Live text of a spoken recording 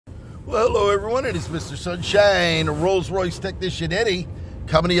Well, hello everyone, it is Mr. Sunshine, Rolls-Royce technician Eddie,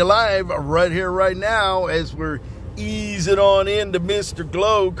 coming to you live right here, right now, as we're easing on into Mr.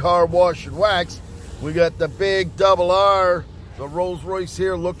 Glow Car Wash and Wax. We got the big double R, the Rolls-Royce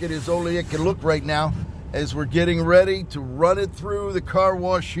here, looking as only it can look right now, as we're getting ready to run it through the car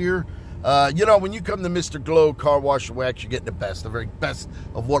wash here. You know, when you come to Mr. Glow Car Wash and Wax, you're getting the best, the very best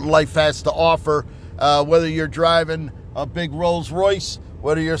of what life has to offer. Whether you're driving a big Rolls-Royce,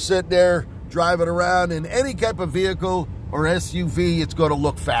 whether you're sitting there driving around in any type of vehicle or SUV, it's going to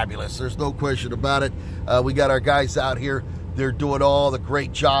look fabulous. There's no question about it. We got our guys out here. They're doing all the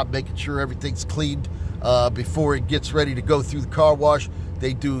great job making sure everything's cleaned before it gets ready to go through the car wash.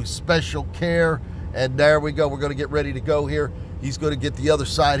 They do special care. And there we go. We're going to get ready to go here. He's going to get the other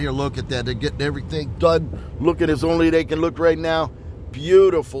side here. Look at that. They're getting everything done. Looking as only they can look right now.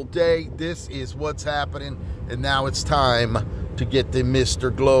 Beautiful day. This is what's happening. And now it's time to get the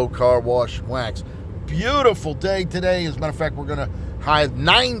Mr. Glow Car Wash and Wax. Beautiful day today. As a matter of fact, we're going to high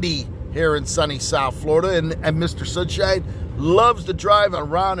 90 here in sunny South Florida. And Mr. Sunshine loves to drive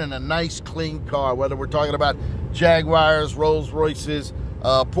around in a nice, clean car. Whether we're talking about Jaguars, Rolls-Royces,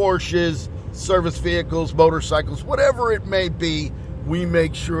 Porsches, service vehicles, motorcycles, whatever it may be, we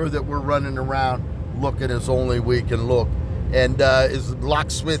make sure that we're running around looking as only we can look. And is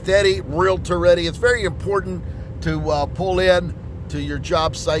Locksmith Eddie, Realtor Eddie. It's very important to pull in to your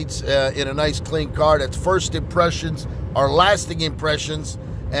job sites in a nice clean car. That's first impressions are lasting impressions,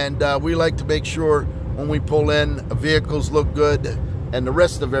 and we like to make sure when we pull in, vehicles look good and the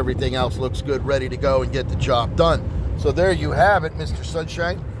rest of everything else looks good, ready to go and get the job done. So there you have it, Mr.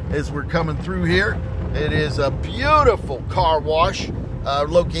 Sunshine, as we're coming through here. It is a beautiful car wash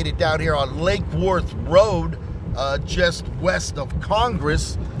located down here on Lake Worth Road, just west of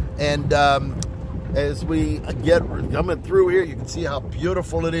Congress. And as we get coming through here, you can see how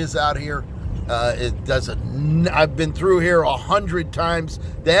beautiful it is out here. I've been through here 100 times.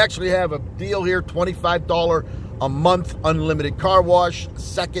 They actually have a deal here, $25 a month, unlimited car wash.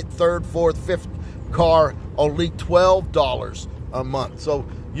 Second, third, fourth, fifth car, only $12 a month. So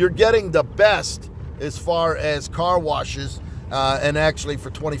you're getting the best as far as car washes, and actually for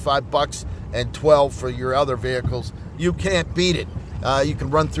 25 bucks and 12 for your other vehicles, you can't beat it. You can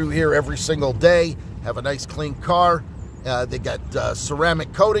run through here every single day, have a nice clean car. They got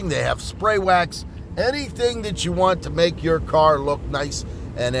ceramic coating, they have spray wax, anything that you want to make your car look nice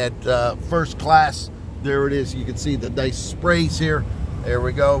and at first class. There it is. You can see the nice sprays here. There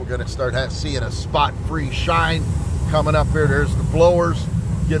we go. We're going to start seeing a spot-free shine coming up here. There's the blowers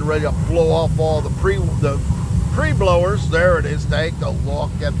getting ready to blow off all the pre-blowers. There it is. Take a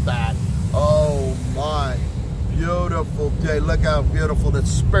look at that. Oh my, beautiful day. Look how beautiful the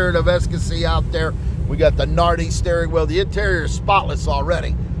spirit of efficacy out there. We got the Nardi steering wheel. The interior is spotless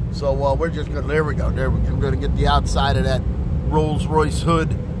already. So we're just going to, there we go. There we're going to get the outside of that Rolls-Royce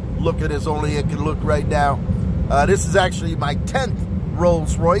hood looking as only it can look right now. This is actually my 10th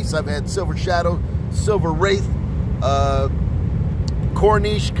Rolls-Royce. I've had Silver Shadow, Silver Wraith,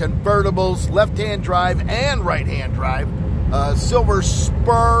 Corniche convertibles, left-hand drive and right-hand drive, Silver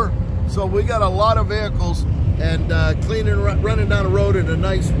Spur. So we got a lot of vehicles, and running down the road in a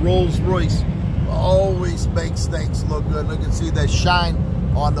nice Rolls-Royce always makes things look good. Look and see that shine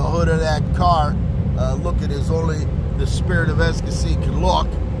on the hood of that car. Looking as only the spirit of efficacy can look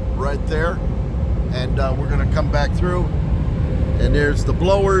right there. And we're going to come back through, and there's the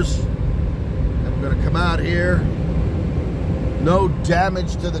blowers. And we're going to come out here. No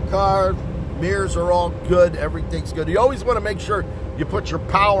damage to the car. Mirrors are all good. Everything's good. You always want to make sure you put your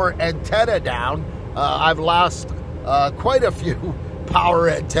power antenna down. I've lost quite a few power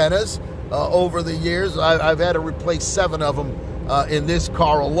antennas over the years. I've had to replace 7 of them in this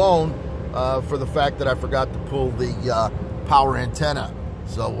car alone for the fact that I forgot to pull the power antenna.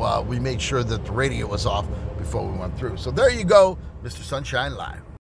 So we made sure that the radio was off before we went through. So there you go, Mr. Sunshine Live.